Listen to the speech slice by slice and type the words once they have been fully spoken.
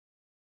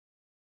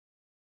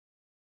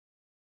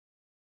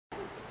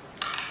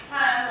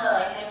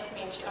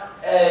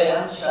Hey,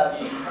 I'm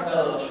Chucky. I got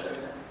a little sugar.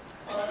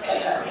 Okay,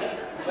 Chucky.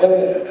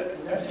 Wait,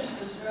 is that your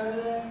sister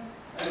over there?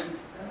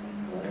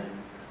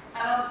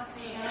 I don't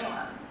see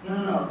anyone.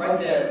 No, right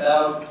there,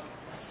 about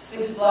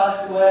 6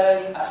 blocks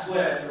away. I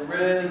swear, you're a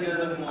really good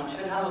looking one. She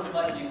kind of looks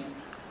like you.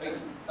 Wait,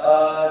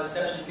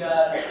 except she's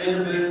got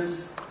bigger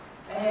boobs.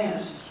 Damn,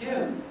 she's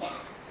cute.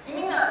 You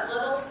mean that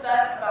little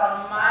speck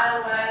about a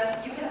mile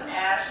away? You can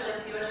actually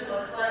see what she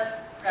looks like?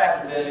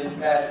 Practice, baby,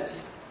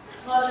 practice.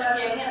 Well,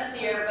 Chucky, I can't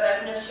see her, but I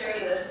can assure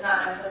you that she's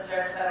not my sister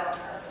because I don't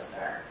have a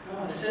sister.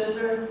 Oh, a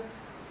sister?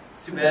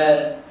 It's too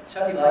bad.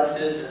 Chucky likes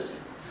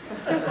sisters.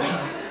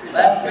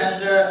 Last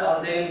semester, I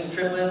was dating these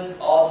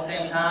triplets all at the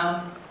same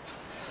time.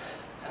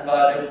 Had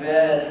about a big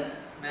bed.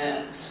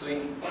 Man,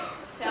 sweet.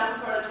 Sounds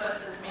sort of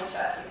twisted to me,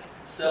 Chucky.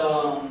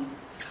 So,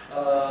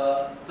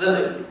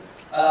 Lily,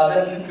 I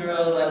bet a cute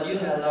girl like you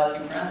has a lot of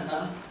cute friends,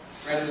 huh?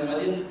 Bring them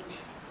with you?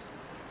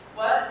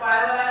 What?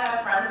 Why would I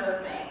have friends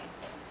with me?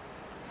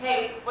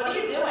 Hey, what are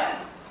you doing?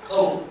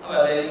 Oh, how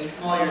about dating?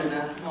 I'm all yours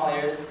now. I'm all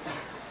yours.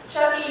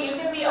 Chucky, you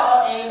can be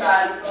all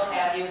anybody's will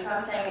have you, because I'm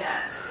saying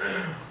next.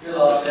 You're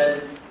lost,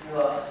 baby. You're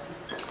lost.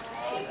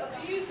 Hey,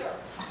 abuser.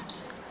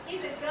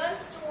 He's a gun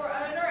store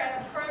owner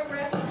and a pro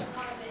wrestling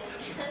wannabe.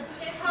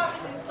 His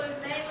hobbies include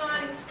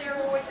mainlining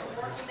steroids and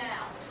working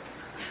out.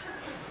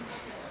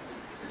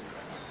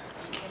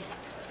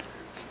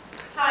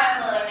 Hi,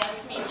 I'm Lily.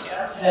 Nice to meet you.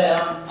 Hey,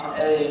 I'm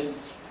Eddie.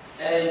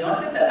 Hey, don't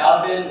you think that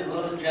outfit is a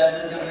little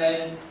suggestive, young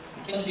lady?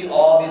 Can't you see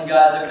all these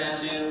guys looking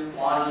at you,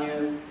 wanting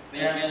you,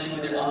 leering at you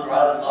with your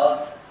unbridled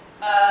lust?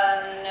 No,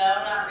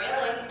 not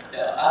really.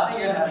 Yeah, I think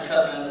you're going to have to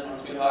trust me on this one,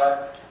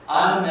 sweetheart.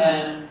 I'm a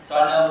man, so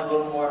I know a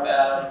little more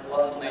about the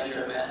lustful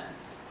nature of men.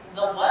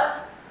 The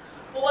what?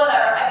 Well,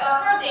 whatever. I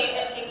thought for a date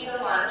I'd take you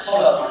to lunch.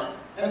 Hold up, Martin.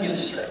 Let me get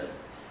this straight.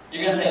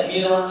 You're going to take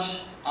me to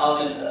lunch? I don't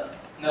think so.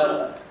 No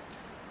way.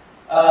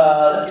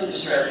 Let's get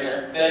this straight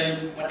here. Baby,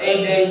 when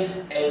A dates,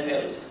 A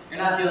pays. You're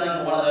not dealing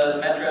with one of those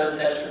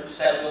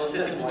metrosexual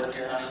sissy boys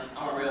here, honey.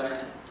 I'm a real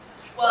man.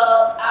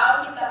 Well,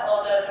 I'll keep that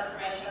little bit of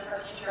information for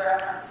future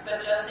reference,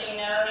 but just so you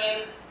know,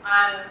 Dave,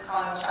 I'm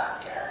calling the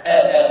shots here.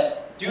 Ed,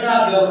 do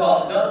not go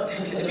calling.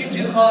 If you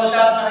do call the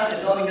shots, honey,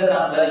 it's only because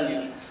I'm letting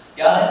you.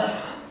 Got it?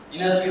 You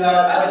know,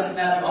 sweetheart, I could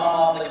snap your arm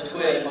off like a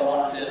twig if I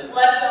wanted to.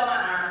 Let go of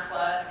my arm,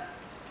 slut.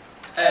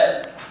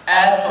 Ed,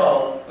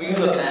 asshole, what are you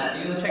looking at?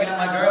 You checking out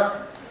my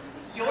girl?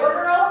 Your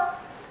girl?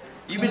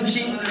 You've been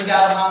cheating with this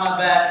guy behind my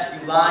back,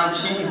 you lying,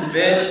 cheating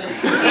bitch.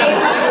 Okay,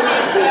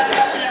 answer that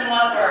question in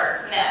one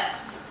word.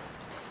 Next.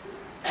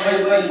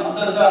 Wait, I'm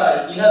so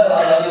sorry. You know,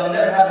 it'll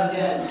never happen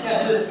again. You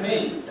can't do this to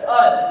me, to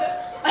us.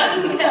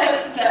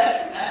 Next.